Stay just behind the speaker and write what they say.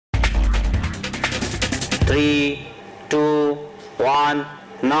3, 2, 1,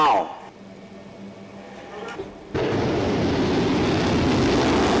 now.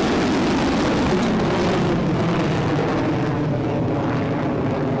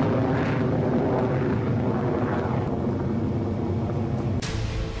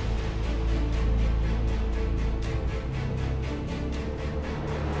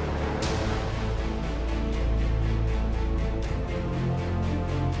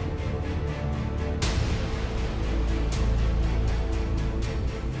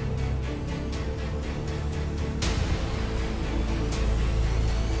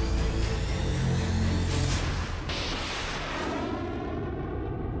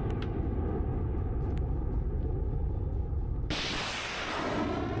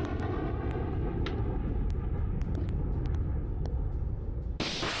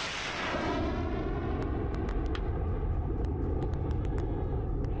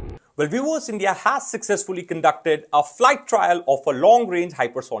 Well, viewers, India has successfully conducted a flight trial of a long-range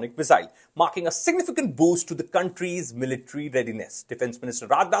hypersonic missile, marking a significant boost to the country's military readiness. Defense Minister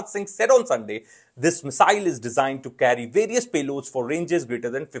Rajnath Singh said on Sunday, this missile is designed to carry various payloads for ranges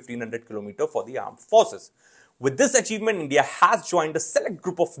greater than 1500 km for the armed forces. With this achievement, India has joined a select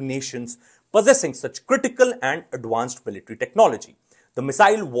group of nations possessing such critical and advanced military technology. The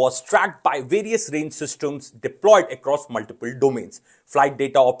missile was tracked by various range systems deployed across multiple domains. Flight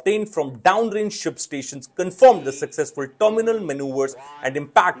data obtained from downrange ship stations confirmed the successful terminal maneuvers and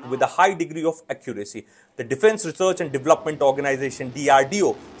impact with a high degree of accuracy, the Defense Research and Development Organization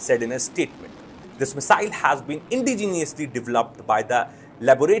DRDO said in a statement. This missile has been indigenously developed by the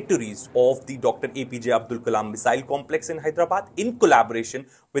laboratories of the Dr. APJ Abdul Kalam Missile Complex in Hyderabad in collaboration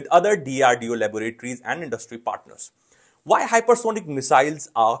with other DRDO laboratories and industry partners. Why hypersonic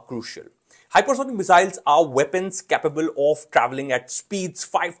missiles are crucial? Hypersonic missiles are weapons capable of traveling at speeds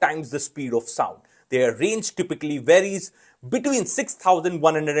 5 times the speed of sound. Their range typically varies between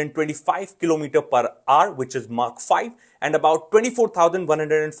 6,125 km per hour, which is Mach 5, and about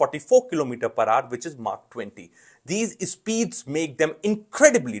 24,144 km per hour, which is Mach 20. These speeds make them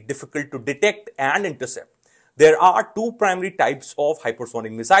incredibly difficult to detect and intercept. There are two primary types of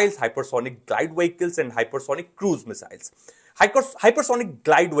hypersonic missiles, hypersonic glide vehicles and hypersonic cruise missiles. Hypersonic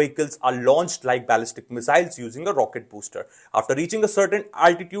glide vehicles are launched like ballistic missiles using a rocket booster. After reaching a certain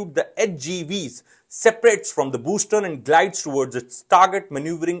altitude, the HGVs separates from the booster and glides towards its target,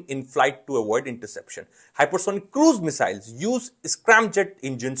 maneuvering in flight to avoid interception. Hypersonic cruise missiles use scramjet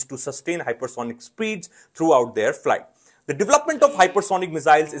engines to sustain hypersonic speeds throughout their flight. The development of hypersonic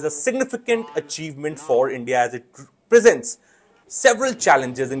missiles is a significant achievement for India as it presents several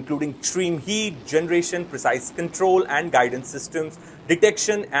challenges including extreme heat, generation, precise control and guidance systems,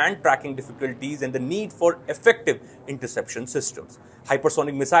 detection and tracking difficulties, and the need for effective interception systems.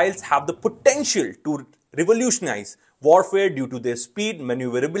 Hypersonic missiles have the potential to revolutionize warfare due to their speed,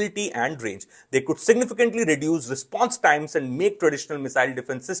 maneuverability and range. They could significantly reduce response times and make traditional missile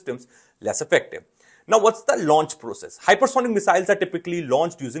defense systems less effective. Now, what's the launch process? Hypersonic missiles are typically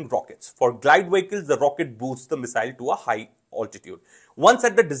launched using rockets. For glide vehicles, the rocket boosts the missile to a high altitude. Once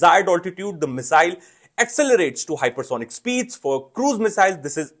at the desired altitude, the missile accelerates to hypersonic speeds. For cruise missiles,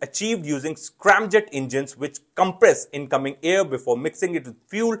 this is achieved using scramjet engines which compress incoming air before mixing it with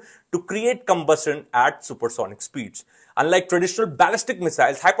fuel to create combustion at supersonic speeds. Unlike traditional ballistic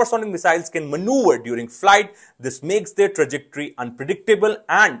missiles, hypersonic missiles can maneuver during flight. This makes their trajectory unpredictable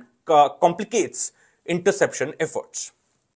and complicates interception efforts.